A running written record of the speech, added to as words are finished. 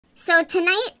So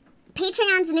tonight,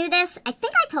 Patreons knew this. I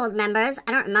think I told members.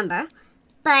 I don't remember.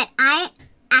 But I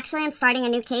actually am starting a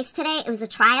new case today. It was a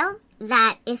trial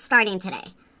that is starting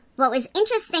today. What was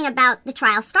interesting about the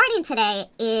trial starting today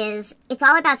is it's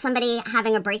all about somebody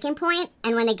having a breaking point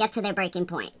and when they get to their breaking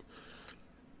point.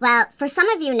 Well, for some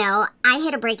of you know, I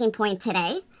hit a breaking point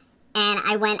today and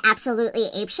I went absolutely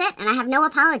apeshit and I have no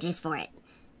apologies for it.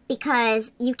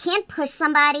 Because you can't push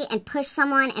somebody and push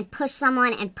someone and push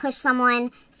someone and push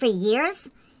someone for years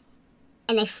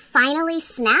and they finally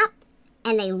snap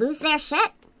and they lose their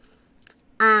shit.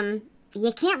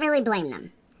 You can't really blame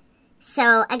them.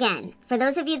 So again, for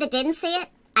those of you that didn't see it,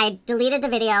 I deleted the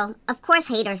video. Of course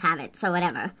haters have it, so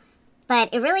whatever.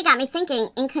 But it really got me thinking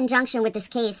in conjunction with this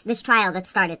case, this trial that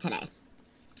started today.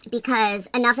 Because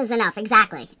enough is enough.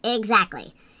 Exactly.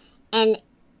 And,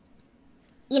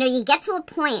 you know, you get to a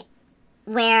point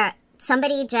where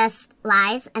somebody just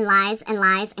lies and lies and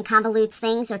lies and convolutes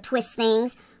things or twists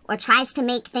things or tries to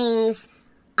make things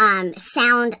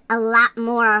sound a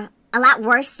lot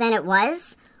worse than it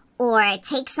was, or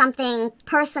takes something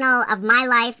personal of my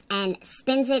life and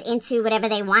spins it into whatever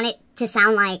they want it to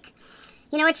sound like.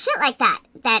 You know, it's shit like that,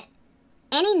 that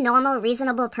any normal,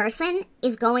 reasonable person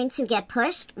is going to get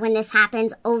pushed when this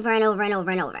happens over and over and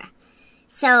over and over.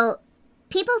 So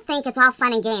people think it's all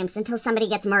fun and games until somebody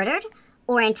gets murdered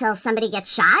or until somebody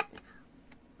gets shot.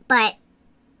 But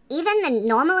even the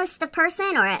normalest of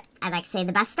person, or I like to say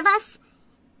the best of us,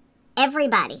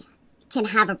 everybody can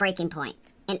have a breaking point.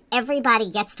 And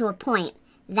everybody gets to a point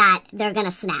that they're going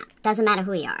to snap. Doesn't matter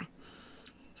who you are.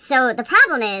 So the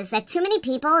problem is that too many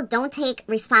people don't take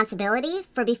responsibility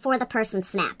for before the person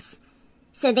snaps.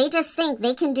 So they just think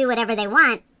they can do whatever they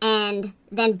want and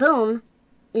then boom,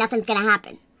 nothing's going to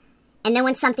happen. And then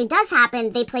when something does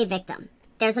happen, they play victim.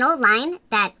 There's an old line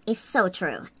that is so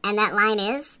true. And that line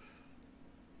is,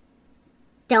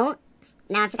 now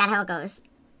I forgot how it goes.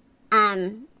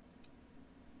 Oh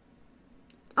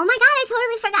my God, I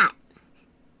totally forgot.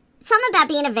 Something about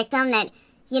being a victim that,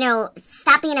 you know,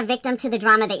 stop being a victim to the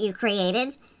drama that you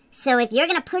created. So if you're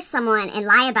going to push someone and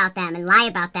lie about them and lie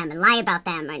about them and lie about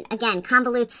them, and again,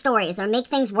 convolute stories or make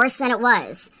things worse than it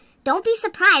was, don't be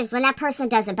surprised when that person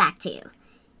does it back to you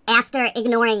after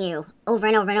ignoring you over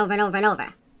and over and over and over and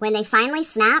over. When they finally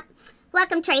snap,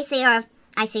 welcome Tracy, or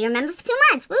I see you're a member for 2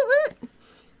 months, woo woo.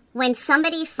 When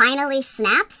somebody finally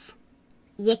snaps,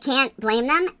 you can't blame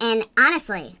them, and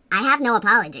honestly, I have no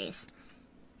apologies.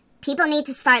 People need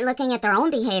to start looking at their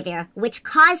own behavior, which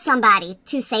caused somebody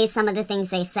to say some of the things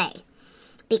they say.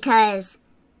 Because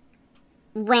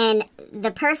when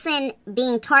the person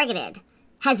being targeted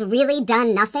has really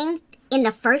done nothing in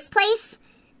the first place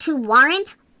to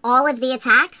warrant all of the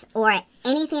attacks or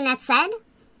anything that's said,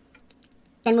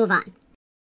 then move on.